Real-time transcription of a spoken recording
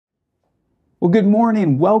Well, good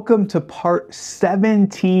morning. Welcome to part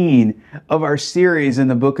 17 of our series in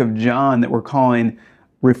the book of John that we're calling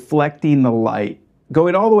Reflecting the Light.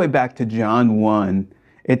 Going all the way back to John 1,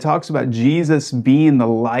 it talks about Jesus being the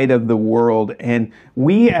light of the world. And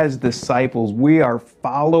we as disciples, we are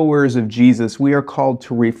followers of Jesus. We are called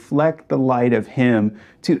to reflect the light of Him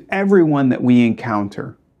to everyone that we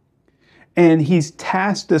encounter. And He's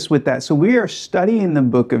tasked us with that. So we are studying the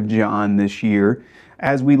book of John this year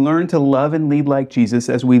as we learn to love and lead like Jesus,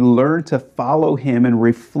 as we learn to follow Him and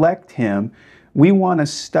reflect Him. We want to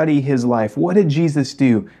study His life. What did Jesus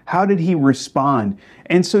do? How did He respond?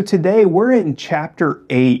 And so today we're in chapter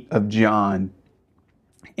 8 of John.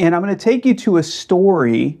 And I'm going to take you to a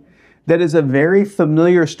story that is a very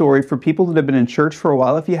familiar story for people that have been in church for a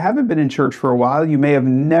while. If you haven't been in church for a while, you may have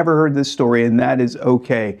never heard this story, and that is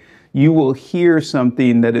okay. You will hear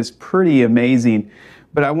something that is pretty amazing.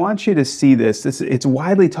 But I want you to see this. It's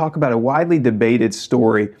widely talked about, a widely debated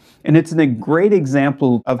story. And it's a great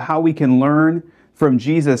example of how we can learn from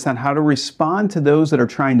Jesus on how to respond to those that are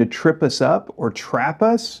trying to trip us up or trap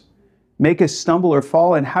us, make us stumble or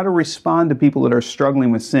fall, and how to respond to people that are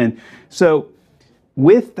struggling with sin. So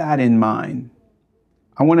with that in mind,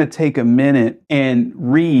 I want to take a minute and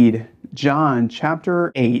read John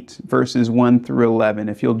chapter 8, verses 1 through 11.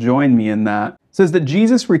 If you'll join me in that. It says that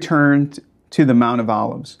Jesus returned to the Mount of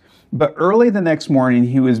Olives. But early the next morning,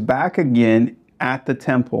 He was back again at the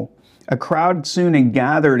temple. A crowd soon had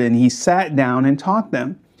gathered, and He sat down and taught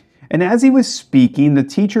them. And as He was speaking, the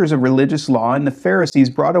teachers of religious law and the Pharisees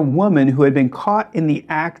brought a woman who had been caught in the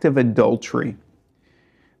act of adultery.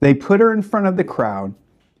 They put her in front of the crowd.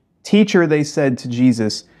 "Teacher," they said to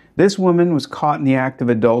Jesus, "this woman was caught in the act of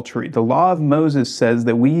adultery. The law of Moses says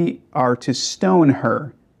that we are to stone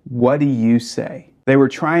her. What do you say?" They were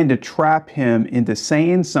trying to trap Him into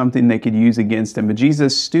saying something they could use against Him. But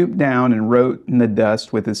Jesus stooped down and wrote in the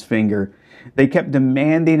dust with His finger. They kept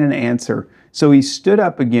demanding an answer. So He stood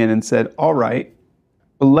up again and said, "All right,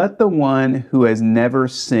 but let the one who has never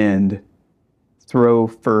sinned throw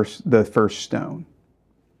the first stone."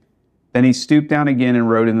 Then He stooped down again and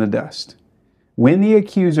wrote in the dust. When the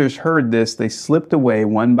accusers heard this, they slipped away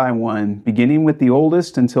one by one, beginning with the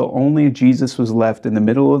oldest, until only Jesus was left in the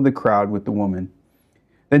middle of the crowd with the woman.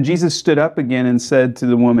 Then Jesus stood up again and said to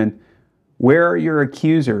the woman, "Where are your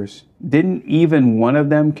accusers? Didn't even one of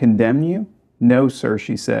them condemn you?" "No, sir,"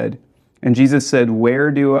 she said. And Jesus said,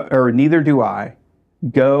 "Neither do I.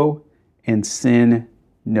 Go and sin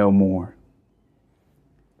no more."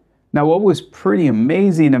 Now, what was pretty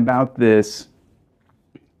amazing about this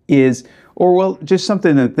is, just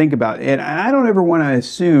something to think about. And I don't ever want to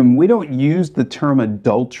assume, we don't use the term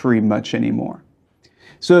adultery much anymore.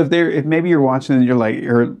 So if maybe you're watching and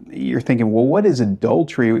you're thinking, well, what is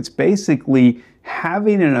adultery? It's basically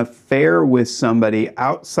having an affair with somebody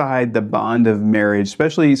outside the bond of marriage,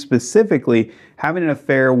 specifically having an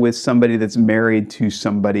affair with somebody that's married to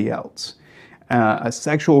somebody else, a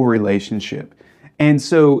sexual relationship. And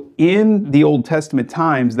so in the Old Testament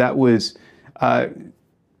times, that was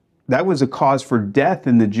a cause for death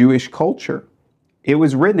in the Jewish culture. It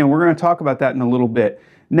was written, and we're going to talk about that in a little bit.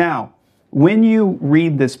 Now, when you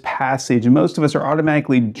read this passage, most of us are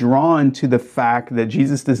automatically drawn to the fact that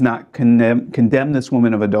Jesus does not condemn this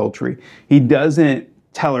woman of adultery. He doesn't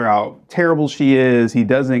tell her how terrible she is. He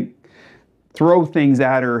doesn't throw things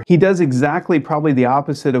at her. He does exactly probably the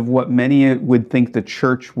opposite of what many would think the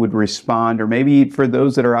church would respond, or maybe for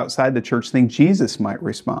those that are outside the church think Jesus might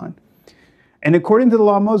respond. And according to the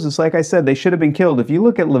law of Moses, like I said, they should have been killed. If you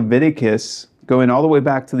look at Leviticus, going all the way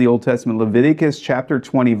back to the Old Testament, Leviticus chapter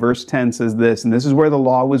 20, verse 10 says this, and this is where the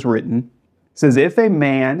law was written. It says, "If a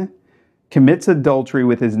man commits adultery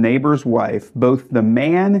with his neighbor's wife, both the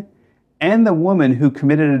man and the woman who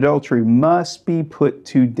committed adultery must be put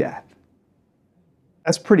to death."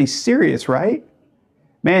 That's pretty serious, right?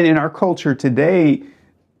 Man, in our culture today,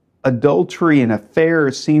 adultery and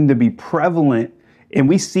affairs seem to be prevalent, and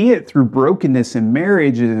we see it through brokenness in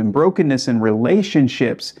marriages and brokenness in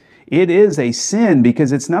relationships. It is a sin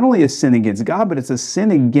because it's not only a sin against God, but it's a sin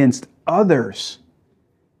against others.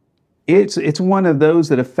 It's one of those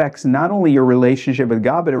that affects not only your relationship with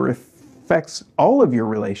God, but it affects all of your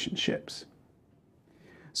relationships.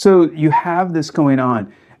 So you have this going on.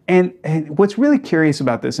 And what's really curious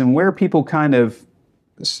about this, and where people kind of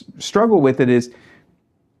struggle with it, is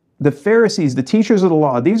the Pharisees, the teachers of the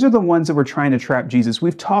law, these are the ones that were trying to trap Jesus.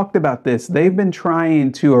 We've talked about this. They've been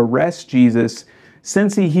trying to arrest Jesus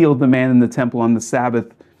since He healed the man in the temple on the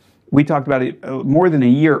Sabbath. We talked about it more than a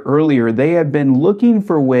year earlier. They have been looking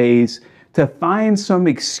for ways to find some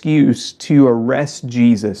excuse to arrest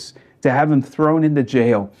Jesus. to have him thrown into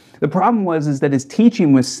jail. The problem was that his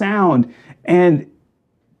teaching was sound, and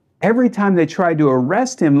every time they tried to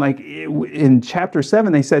arrest him, like in chapter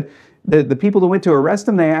 7, they said, the people that went to arrest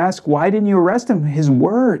him, they asked, why didn't you arrest him? His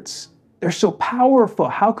words, they're so powerful.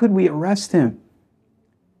 How could we arrest him?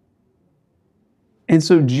 And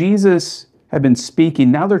so Jesus had been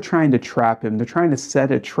speaking. Now they're trying to trap him. They're trying to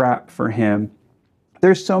set a trap for him.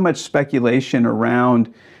 There's so much speculation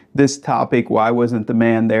around this topic. Why wasn't the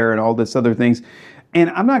man there and all this other things? And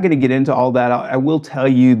I'm not going to get into all that. I will tell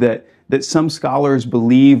you that some scholars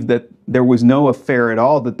believe that there was no affair at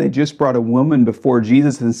all, that they just brought a woman before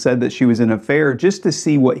Jesus and said that she was an affair just to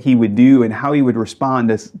see what he would do and how he would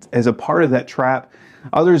respond as a part of that trap.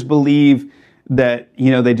 Others believe that,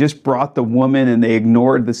 they just brought the woman and they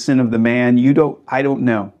ignored the sin of the man. I don't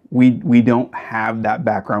know. We don't have that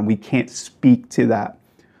background. We can't speak to that.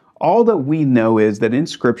 All that we know is that in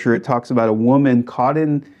Scripture it talks about a woman caught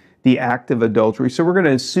in the act of adultery. So we're going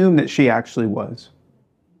to assume that she actually was.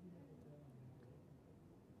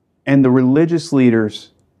 And the religious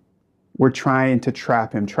leaders were trying to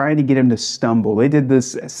trap him, trying to get him to stumble. They did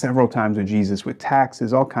this several times with Jesus, with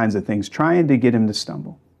taxes, all kinds of things, trying to get him to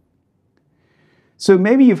stumble. So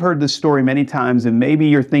maybe you've heard this story many times, and maybe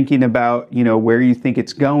you're thinking about, where you think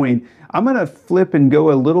it's going. I'm going to flip and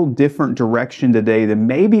go a little different direction today than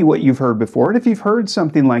maybe what you've heard before. And if you've heard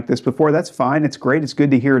something like this before, that's fine. It's great. It's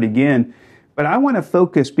good to hear it again. But I want to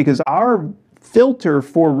focus, because our filter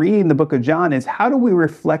for reading the book of John is, how do we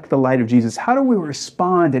reflect the light of Jesus? How do we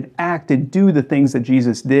respond and act and do the things that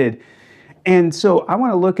Jesus did? And so I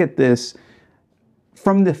want to look at this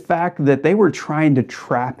from the fact that they were trying to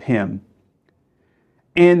trap him.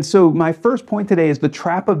 And so my first point today is the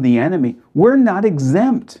trap of the enemy. We're not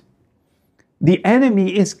exempt. The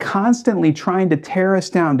enemy is constantly trying to tear us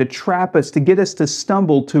down, to trap us, to get us to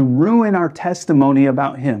stumble, to ruin our testimony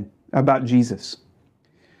about him, about Jesus.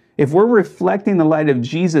 If we're reflecting the light of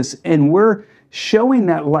Jesus and we're showing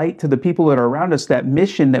that light to the people that are around us, that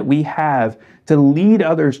mission that we have to lead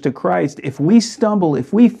others to Christ, if we stumble,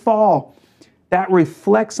 if we fall, that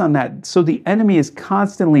reflects on that. So the enemy is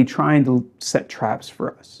constantly trying to set traps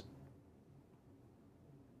for us,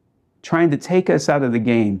 trying to take us out of the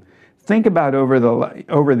game. Think about over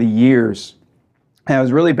the years. And it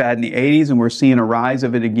was really bad in the 80s, and we're seeing a rise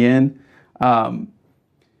of it again.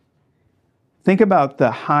 Think about the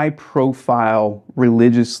high-profile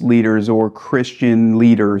religious leaders or Christian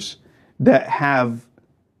leaders that have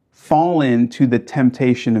fallen to the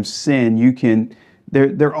temptation of sin.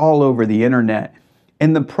 They're all over the internet.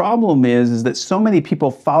 And the problem is that so many people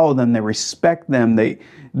follow them, they respect them,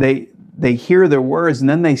 they hear their words, and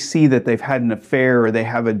then they see that they've had an affair, or they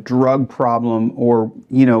have a drug problem, or,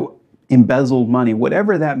 embezzled money,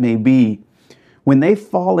 whatever that may be. When they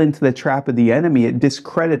fall into the trap of the enemy, it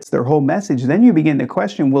discredits their whole message. Then you begin to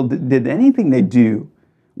question, well, did anything they do,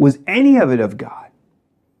 was any of it of God?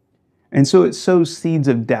 And so it sows seeds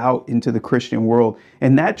of doubt into the Christian world.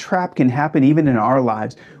 And that trap can happen even in our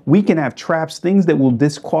lives. We can have traps, things that will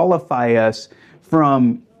disqualify us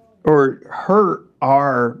from or hurt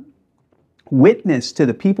our witness to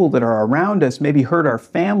the people that are around us, maybe hurt our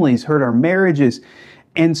families, hurt our marriages.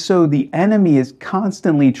 And so the enemy is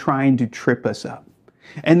constantly trying to trip us up.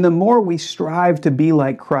 And the more we strive to be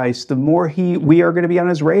like Christ, the more we are going to be on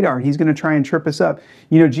his radar. He's going to try and trip us up.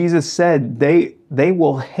 Jesus said, they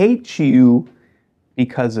will hate you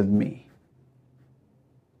because of me.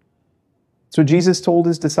 So Jesus told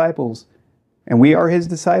his disciples, and we are his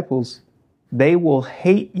disciples, they will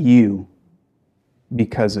hate you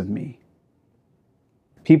because of me.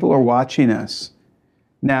 People are watching us.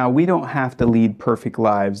 Now, we don't have to lead perfect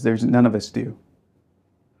lives. None of us do.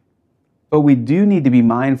 But we do need to be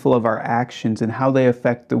mindful of our actions and how they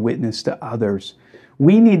affect the witness to others.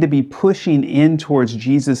 We need to be pushing in towards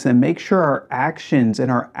Jesus and make sure our actions and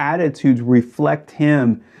our attitudes reflect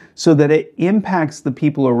him, so that it impacts the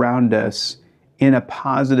people around us in a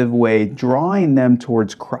positive way, drawing them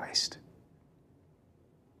towards Christ.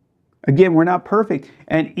 Again, we're not perfect.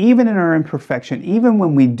 And even in our imperfection, even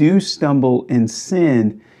when we do stumble in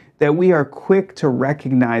sin, that we are quick to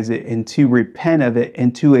recognize it and to repent of it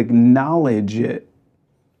and to acknowledge it.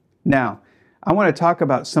 Now, I want to talk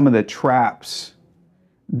about some of the traps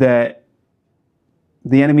that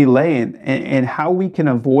the enemy lay in and how we can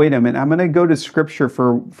avoid them. And I'm going to go to Scripture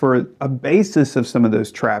for a basis of some of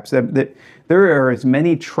those traps. That there are as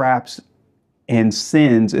many traps and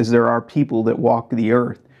sins as there are people that walk the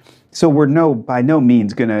earth. So we're by no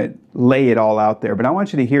means going to lay it all out there. But I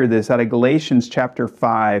want you to hear this out of Galatians chapter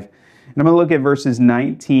 5. And I'm going to look at verses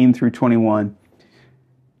 19 through 21.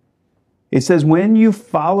 It says, when you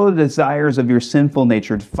follow the desires of your sinful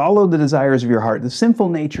nature, follow the desires of your heart. The sinful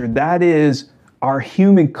nature, that is our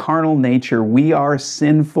human carnal nature. We are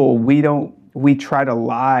sinful. We try to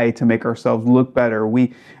lie to make ourselves look better.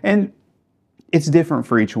 And it's different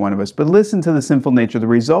for each one of us. But listen to the sinful nature. The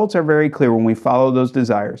results are very clear when we follow those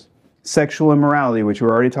desires. Sexual immorality, which we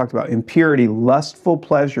already talked about, impurity, lustful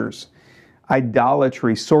pleasures,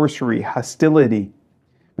 idolatry, sorcery, hostility.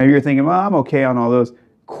 Maybe you're thinking, well, I'm okay on all those.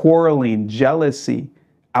 Quarreling, jealousy,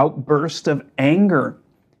 outburst of anger,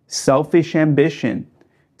 selfish ambition,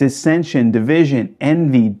 dissension, division,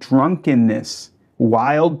 envy, drunkenness,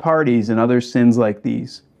 wild parties, and other sins like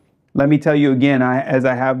these. Let me tell you again, as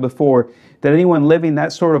I have before, that anyone living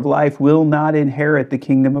that sort of life will not inherit the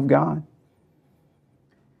kingdom of God.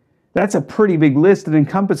 That's a pretty big list. It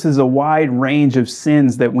encompasses a wide range of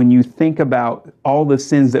sins that when you think about all the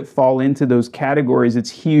sins that fall into those categories, it's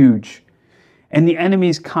huge. And the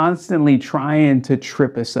enemy's constantly trying to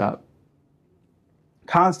trip us up,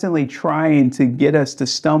 constantly trying to get us to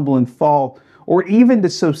stumble and fall, or even to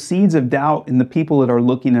sow seeds of doubt in the people that are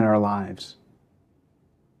looking at our lives.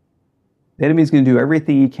 The enemy's going to do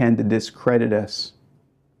everything he can to discredit us.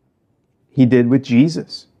 He did with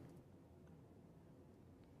Jesus.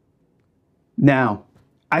 Now,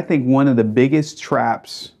 I think one of the biggest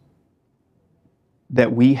traps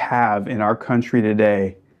that we have in our country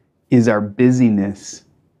today is our busyness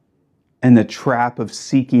and the trap of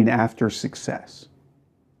seeking after success.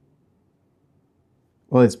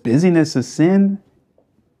 Well, is busyness a sin?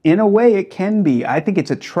 In a way, it can be. I think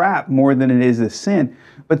it's a trap more than it is a sin.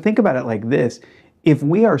 But think about it like this. If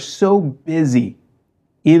we are so busy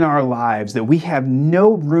in our lives that we have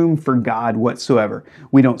no room for God whatsoever,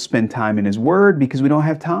 we don't spend time in His Word because we don't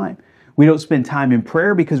have time. We don't spend time in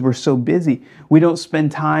prayer because we're so busy. We don't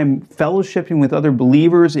spend time fellowshipping with other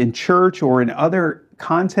believers in church or in other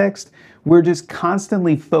contexts. We're just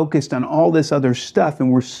constantly focused on all this other stuff,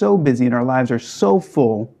 and we're so busy and our lives are so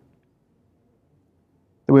full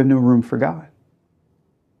that we have no room for God.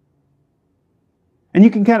 And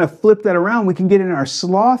you can kind of flip that around. We can get in our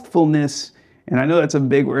slothfulness. And I know that's a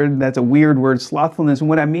big word, that's a weird word, slothfulness. And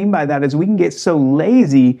what I mean by that is we can get so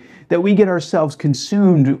lazy that we get ourselves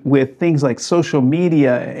consumed with things like social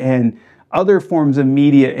media and other forms of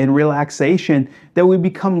media and relaxation that we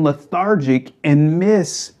become lethargic and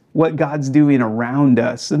miss what God's doing around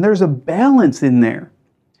us. And there's a balance in there.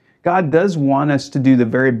 God does want us to do the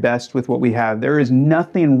very best with what we have. There is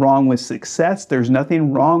nothing wrong with success. There's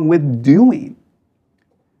nothing wrong with doing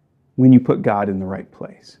when you put God in the right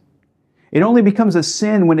place. It only becomes a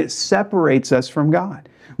sin when it separates us from God,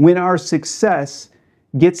 when our success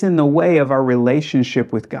gets in the way of our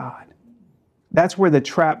relationship with God. That's where the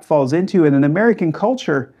trap falls into. And in American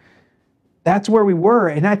culture, that's where we were.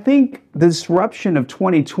 And I think the disruption of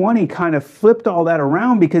 2020 kind of flipped all that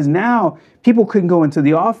around, because now people couldn't go into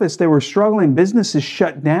the office. They were struggling. Businesses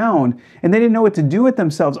shut down and they didn't know what to do with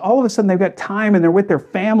themselves. All of a sudden they've got time and they're with their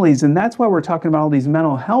families. And that's why we're talking about all these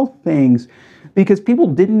mental health things, because people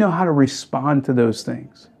didn't know how to respond to those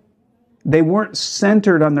things. They weren't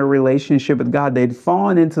centered on their relationship with God. They'd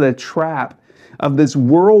fallen into the trap of this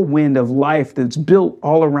whirlwind of life that's built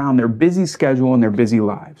all around their busy schedule and their busy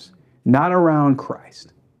lives, not around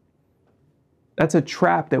Christ. That's a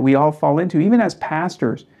trap that we all fall into. Even as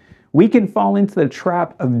pastors, we can fall into the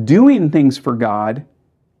trap of doing things for God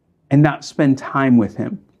and not spend time with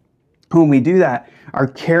Him. When we do that, our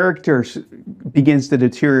character begins to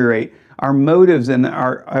deteriorate. Our motives and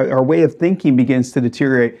our way of thinking begins to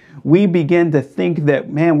deteriorate. We begin to think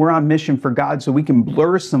that, man, we're on mission for God, so we can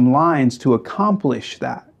blur some lines to accomplish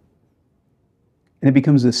that. And it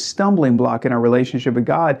becomes a stumbling block in our relationship with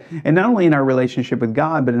God. And not only in our relationship with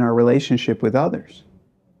God, but in our relationship with others.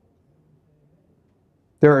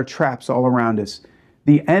 There are traps all around us.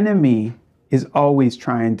 The enemy is always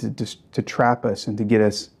trying to trap us and to get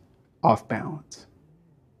us off balance.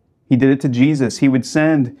 He did it to Jesus. He would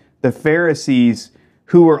send the Pharisees,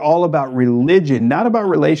 who were all about religion, not about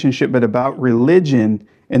relationship, but about religion,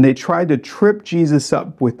 and they tried to trip Jesus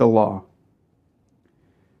up with the law.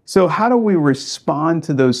 So how do we respond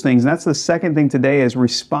to those things? And that's the second thing today, is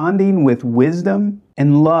responding with wisdom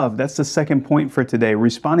and love. That's the second point for today,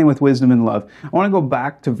 responding with wisdom and love. I want to go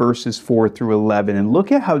back to verses 4 through 11 and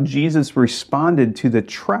look at how Jesus responded to the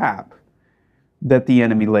trap that the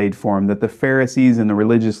enemy laid for him, that the Pharisees and the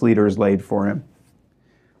religious leaders laid for him.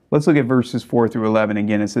 Let's look at verses 4 through 11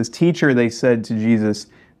 again. It says, "Teacher," they said to Jesus,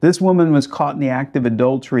 "this woman was caught in the act of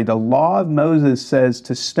adultery. The law of Moses says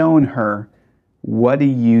to stone her. What do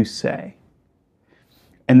you say?"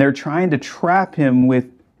 And they're trying to trap him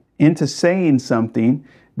into saying something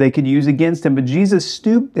they could use against him. But Jesus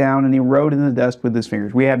stooped down and he wrote in the dust with his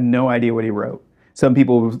fingers. We have no idea what he wrote. Some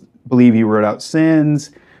people believe he wrote out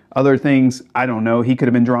sins, other things, I don't know. He could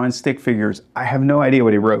have been drawing stick figures. I have no idea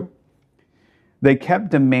what he wrote. They kept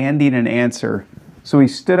demanding an answer. So he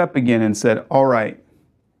stood up again and said, all right,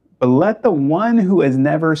 but let the one who has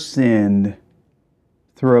never sinned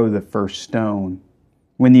throw the first stone.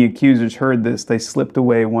 When the accusers heard this, they slipped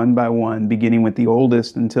away one by one, beginning with the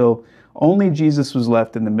oldest, until only Jesus was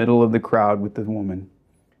left in the middle of the crowd with the woman.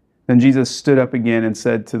 Then Jesus stood up again and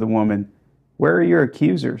said to the woman, where are your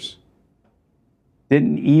accusers?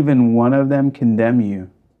 Didn't even one of them condemn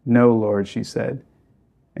you? No, Lord, she said.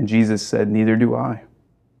 And Jesus said, neither do I.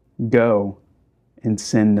 Go and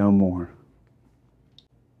sin no more.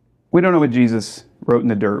 We don't know what Jesus wrote in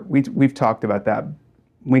the dirt. We've talked about that.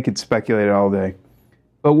 We could speculate all day.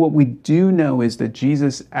 But what we do know is that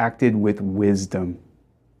Jesus acted with wisdom.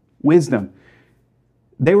 Wisdom.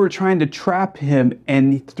 They were trying to trap him,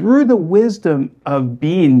 and through the wisdom of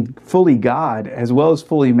being fully God as well as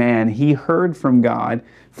fully man, he heard from God.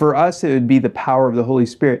 For us, it would be the power of the Holy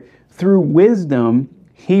Spirit. Through wisdom,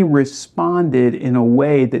 he responded in a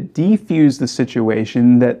way that defused the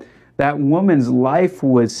situation, that woman's life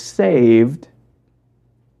was saved,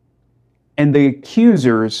 and the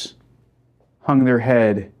accusers hung their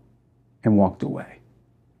head and walked away.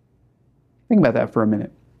 Think about that for a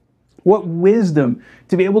minute. What wisdom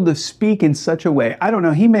to be able to speak in such a way. I don't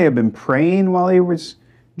know, he may have been praying while he was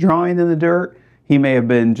drawing in the dirt. He may have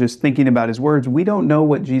been just thinking about his words. We don't know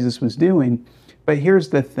what Jesus was doing. But here's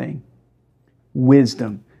the thing.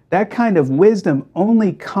 Wisdom. That kind of wisdom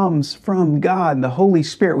only comes from God and the Holy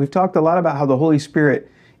Spirit. We've talked a lot about how the Holy Spirit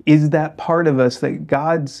is that part of us, that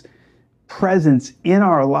God's presence in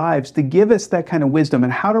our lives to give us that kind of wisdom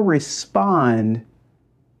and how to respond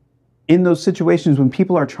in those situations when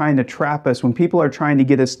people are trying to trap us, when people are trying to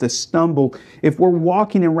get us to stumble. If we're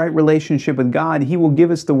walking in right relationship with God, he will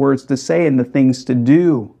give us the words to say and the things to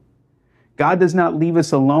do. God does not leave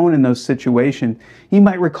us alone in those situations. He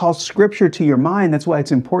might recall scripture to your mind. That's why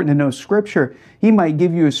it's important to know scripture. He might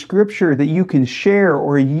give you a scripture that you can share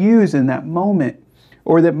or use in that moment,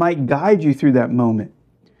 or that might guide you through that moment.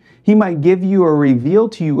 He might give you or reveal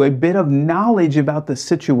to you a bit of knowledge about the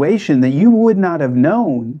situation that you would not have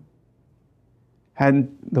known had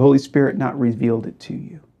the Holy Spirit not revealed it to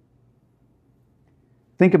you.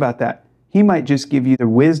 Think about that. He might just give you the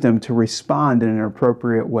wisdom to respond in an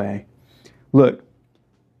appropriate way. Look,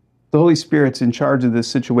 the Holy Spirit's in charge of this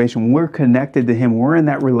situation. When we're connected to him, we're in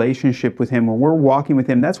that relationship with him, or we're walking with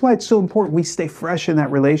him. That's why it's so important we stay fresh in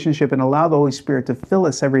that relationship and allow the Holy Spirit to fill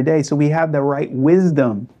us every day so we have the right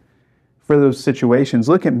wisdom for those situations.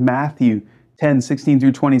 Look at Matthew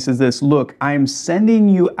 10:16-20 says this, look, I am sending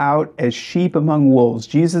you out as sheep among wolves.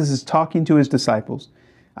 Jesus is talking to his disciples.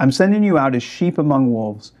 I'm sending you out as sheep among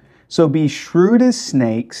wolves. So be shrewd as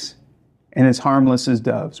snakes and as harmless as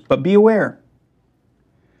doves. But be aware,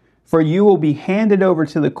 for you will be handed over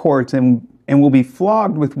to the courts and will be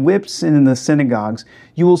flogged with whips in the synagogues.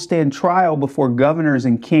 You will stand trial before governors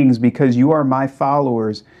and kings because you are my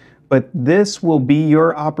followers. But this will be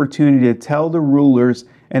your opportunity to tell the rulers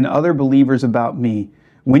and other believers about me.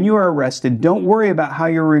 When you are arrested, don't worry about how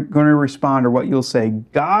you're going to respond or what you'll say.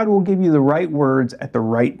 God will give you the right words at the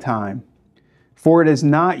right time. For it is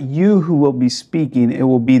not you who will be speaking, it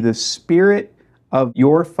will be the Spirit of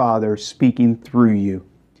your Father speaking through you.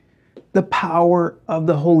 The power of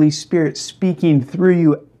the Holy Spirit speaking through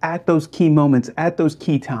you at those key moments, at those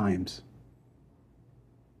key times.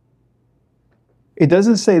 It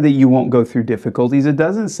doesn't say that you won't go through difficulties. It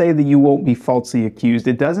doesn't say that you won't be falsely accused.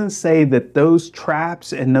 It doesn't say that those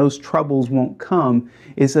traps and those troubles won't come.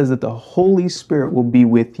 It says that the Holy Spirit will be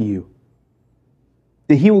with you.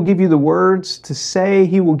 That he will give you the words to say.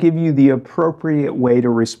 He will give you the appropriate way to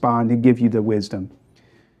respond and give you the wisdom.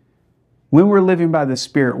 When we're living by the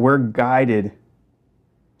Spirit, we're guided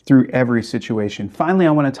through every situation. Finally,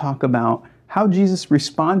 I want to talk about how Jesus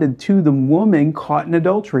responded to the woman caught in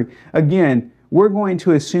adultery. Again, we're going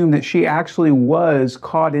to assume that she actually was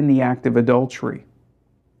caught in the act of adultery.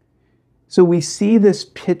 So we see this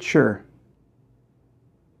picture.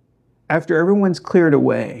 After everyone's cleared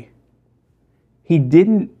away, he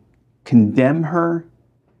didn't condemn her.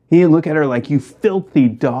 He didn't look at her like, you filthy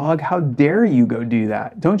dog, how dare you go do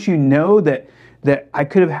that? Don't you know that I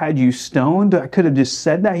could have had you stoned? I could have just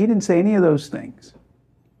said that. He didn't say any of those things.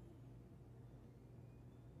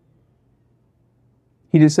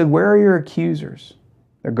 He just said, where are your accusers?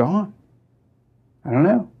 They're gone. I don't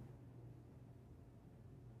know.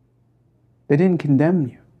 They didn't condemn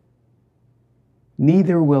you.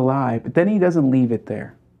 Neither will I. But then he doesn't leave it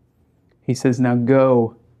there. He says, now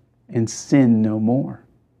go and sin no more.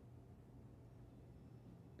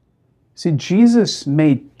 See, Jesus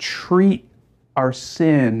may treat our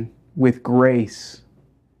sin with grace,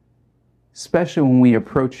 especially when we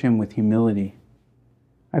approach him with humility.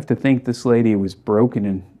 I have to think this lady was broken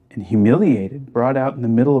and humiliated, brought out in the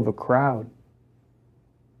middle of a crowd.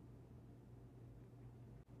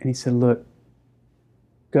 And he said, look,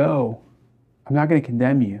 go. I'm not going to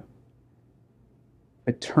condemn you.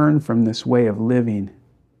 But turn from this way of living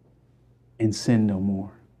and sin no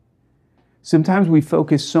more. Sometimes we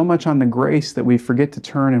focus so much on the grace that we forget to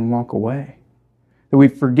turn and walk away. That we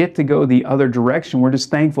forget to go the other direction. We're just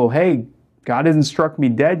thankful, hey, God hasn't struck me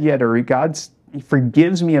dead yet, or He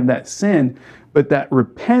forgives me of that sin. But that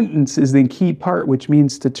repentance is the key part, which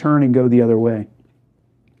means to turn and go the other way.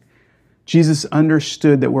 Jesus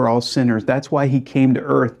understood that we're all sinners. That's why he came to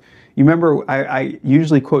earth. You remember, I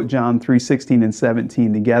usually quote John 3:16 and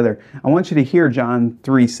 17 together. I want you to hear John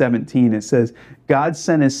 3:17. It says, God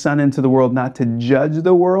sent his Son into the world not to judge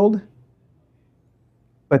the world,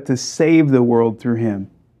 but to save the world through him.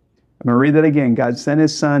 I'm going to read that again. God sent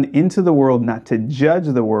his Son into the world not to judge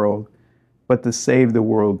the world, but to save the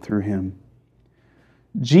world through him.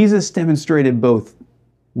 Jesus demonstrated both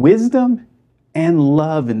wisdom and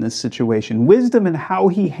love in this situation. Wisdom in how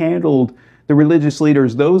he handled the religious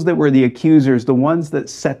leaders, those that were the accusers, the ones that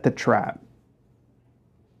set the trap.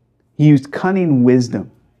 He used cunning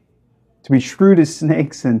wisdom to be shrewd as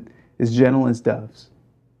snakes and as gentle as doves.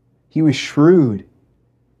 He was shrewd.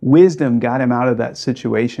 Wisdom got him out of that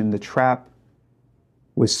situation. The trap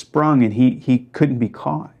was sprung and he couldn't be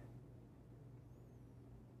caught.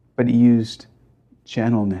 But he used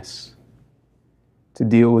gentleness to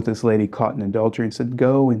deal with this lady caught in adultery and said,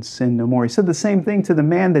 go and sin no more. He said the same thing to the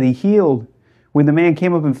man that he healed. When the man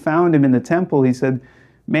came up and found him in the temple, he said,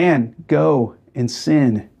 man, go and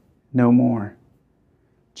sin no more.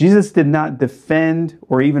 Jesus did not defend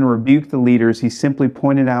or even rebuke the leaders. He simply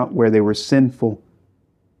pointed out where they were sinful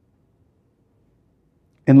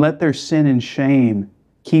and let their sin and shame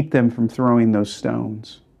keep them from throwing those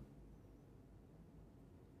stones.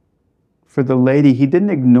 For the lady, he didn't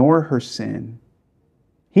ignore her sin.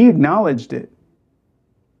 He acknowledged it,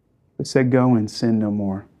 but said, go and sin no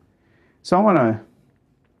more. So I want to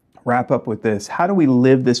wrap up with this. How do we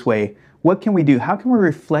live this way? What can we do? How can we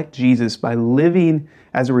reflect Jesus by living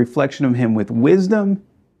as a reflection of him with wisdom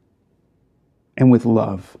and with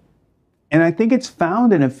love? And I think it's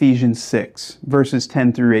found in Ephesians 6, verses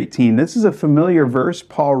 10 through 18. This is a familiar verse.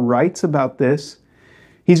 Paul writes about this.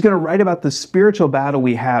 He's going to write about the spiritual battle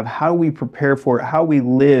we have, how we prepare for it, how we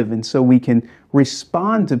live, and so we can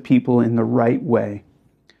respond to people in the right way.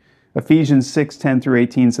 Ephesians 6, 10 through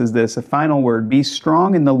 18 says this, a final word, be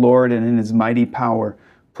strong in the Lord and in his mighty power.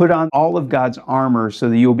 Put on all of God's armor so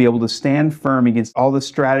that you'll be able to stand firm against all the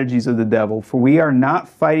strategies of the devil. For we are not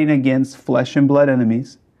fighting against flesh and blood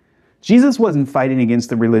enemies. Jesus wasn't fighting against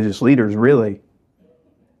the religious leaders, really.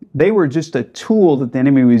 They were just a tool that the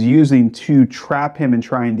enemy was using to trap him and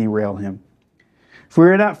try and derail him. For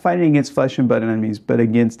we are not fighting against flesh and blood enemies, but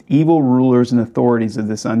against evil rulers and authorities of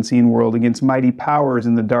this unseen world, against mighty powers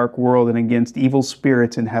in the dark world, and against evil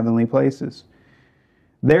spirits in heavenly places.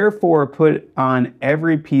 Therefore, put on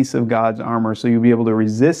every piece of God's armor so you'll be able to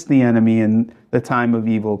resist the enemy in the time of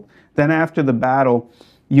evil. Then after the battle,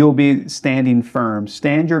 you'll be standing firm.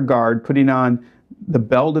 Stand your guard, putting on the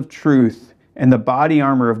belt of truth and the body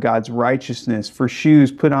armor of God's righteousness. For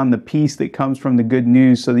shoes, put on the peace that comes from the good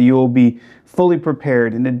news so that you will be fully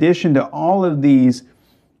prepared. In addition to all of these,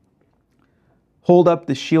 hold up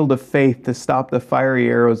the shield of faith to stop the fiery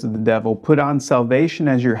arrows of the devil. Put on salvation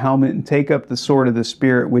as your helmet and take up the sword of the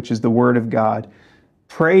Spirit, which is the word of God.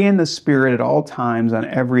 Pray in the Spirit at all times on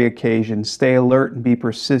every occasion. Stay alert and be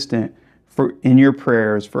persistent in your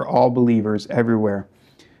prayers for all believers everywhere.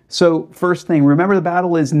 So first thing, remember the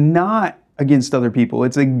battle is not against other people.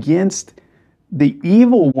 It's against the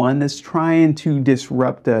evil one that's trying to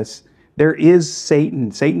disrupt us. There is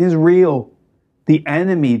Satan. Satan is real. The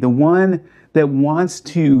enemy, the one that wants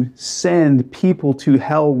to send people to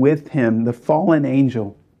hell with him, the fallen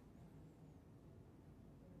angel.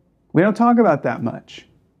 We don't talk about that much,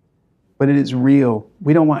 but it is real.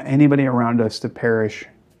 We don't want anybody around us to perish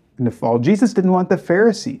and to fall. Jesus didn't want the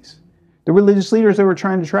Pharisees, the religious leaders that were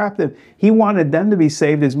trying to trap them. He wanted them to be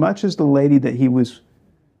saved as much as the lady that he was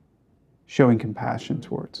showing compassion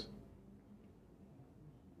towards.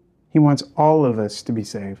 He wants all of us to be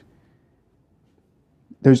saved.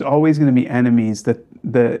 There's always going to be enemies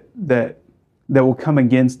that will come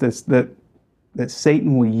against us, that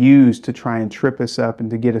Satan will use to try and trip us up and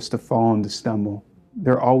to get us to fall and to stumble.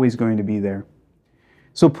 They're always going to be there.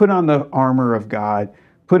 So put on the armor of God.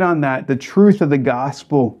 Put on that the truth of the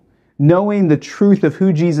gospel, knowing the truth of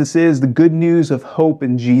who Jesus is, the good news of hope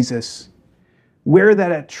in Jesus. Wear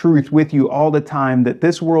that truth with you all the time, that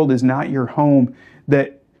this world is not your home,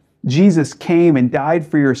 that Jesus came and died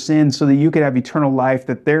for your sins so that you could have eternal life,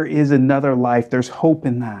 that there is another life. There's hope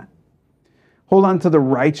in that. Hold on to the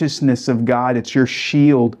righteousness of God. It's your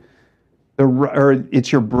shield, or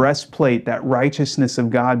it's your breastplate, that righteousness of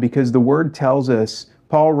God, because the Word tells us,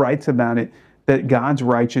 Paul writes about it, that God's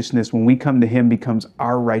righteousness, when we come to Him, becomes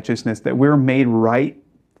our righteousness, that we're made right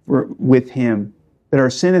with Him, that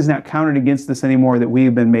our sin is not counted against us anymore, that we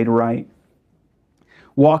have been made right.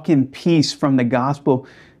 Walk in peace from the gospel.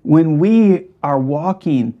 When we are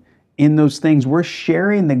walking in those things, we're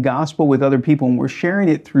sharing the gospel with other people, and we're sharing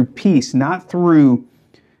it through peace, not through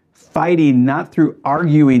fighting, not through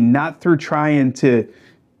arguing, not through trying to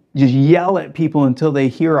just yell at people until they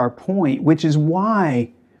hear our point, which is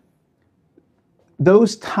why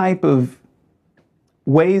those type of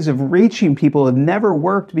ways of reaching people have never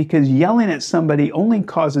worked, because yelling at somebody only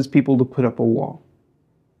causes people to put up a wall.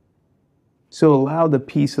 So allow the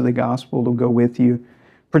peace of the gospel to go with you.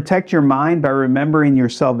 Protect your mind by remembering your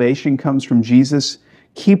salvation comes from Jesus.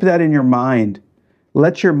 Keep that in your mind.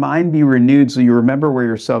 Let your mind be renewed so you remember where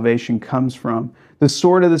your salvation comes from. The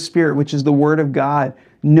sword of the Spirit, which is the Word of God.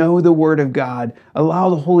 Know the Word of God.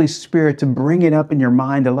 Allow the Holy Spirit to bring it up in your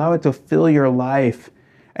mind. Allow it to fill your life.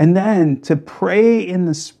 And then to pray in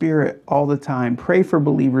the Spirit all the time. Pray for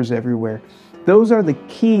believers everywhere. Those are the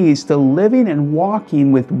keys to living and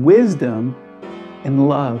walking with wisdom and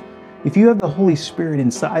love. If you have the Holy Spirit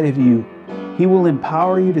inside of you, He will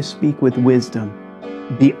empower you to speak with wisdom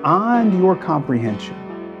beyond your comprehension.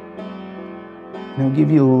 And He'll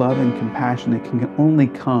give you love and compassion that can only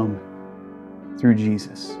come through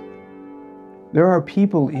Jesus. There are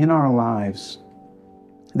people in our lives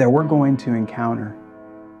that we're going to encounter.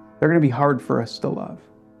 They're going to be hard for us to love.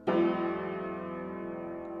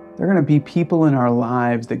 They're going to be people in our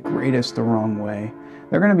lives that grade us the wrong way.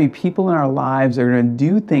 They're going to be people in our lives that are going to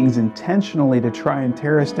do things intentionally to try and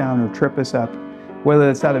tear us down or trip us up, whether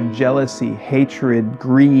it's out of jealousy, hatred,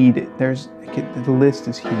 greed. The list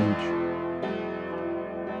is huge.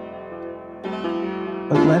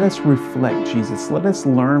 But let us reflect Jesus. Let us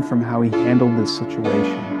learn from how He handled this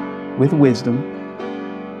situation with wisdom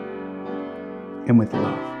and with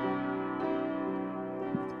love.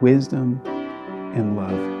 Wisdom and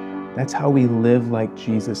love. That's how we live like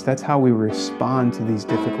Jesus. That's how we respond to these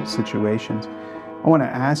difficult situations. I want to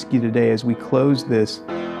ask you today as we close this,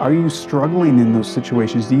 are you struggling in those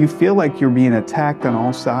situations? Do you feel like you're being attacked on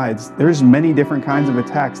all sides? There's many different kinds of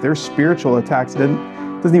attacks. There's spiritual attacks. It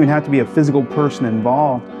doesn't even have to be a physical person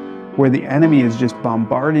involved, where the enemy is just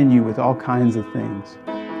bombarding you with all kinds of things.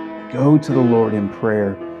 Go to the Lord in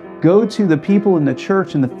prayer. Go to the people in the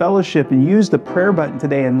church and the fellowship and use the prayer button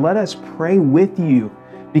today, and let us pray with you,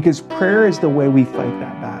 because prayer is the way we fight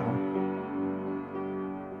that battle.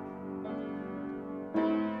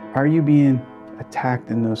 Are you being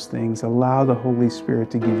attacked in those things? Allow the Holy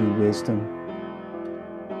Spirit to give you wisdom.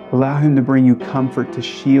 Allow Him to bring you comfort, to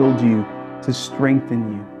shield you, to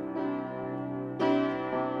strengthen you.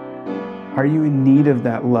 Are you in need of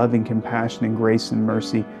that love and compassion and grace and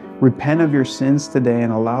mercy? Repent of your sins today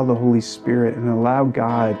and allow the Holy Spirit and allow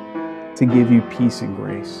God to give you peace and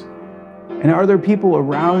grace. And are there people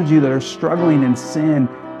around you that are struggling in sin?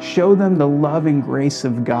 Show them the love and grace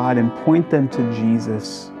of God and point them to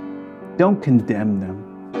Jesus. Don't condemn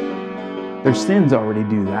them. Their sins already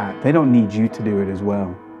do that. They don't need you to do it as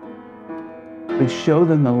well. But show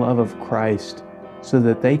them the love of Christ so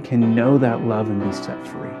that they can know that love and be set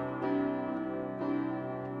free.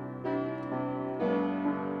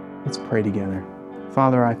 Let's pray together.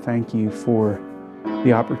 Father, I thank you for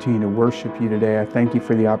the opportunity to worship you today. I thank you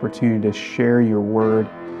for the opportunity to share your word.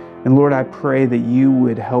 And Lord, I pray that you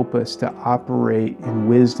would help us to operate in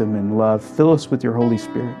wisdom and love. Fill us with your Holy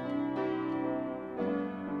Spirit.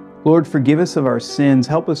 Lord, forgive us of our sins.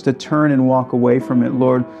 Help us to turn and walk away from it.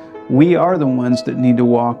 Lord, we are the ones that need to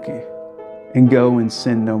walk and go and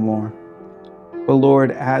sin no more. But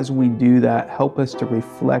Lord, as we do that, help us to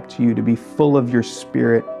reflect you, to be full of your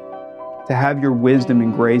Spirit, to have your wisdom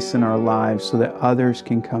and grace in our lives so that others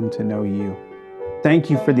can come to know you.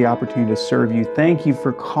 Thank you for the opportunity to serve you. Thank you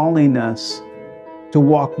for calling us to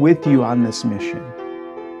walk with you on this mission.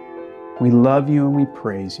 We love you and we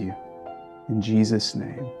praise you. In Jesus'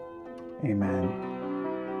 name,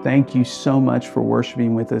 amen. Thank you so much for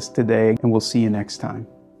worshiping with us today, and we'll see you next time.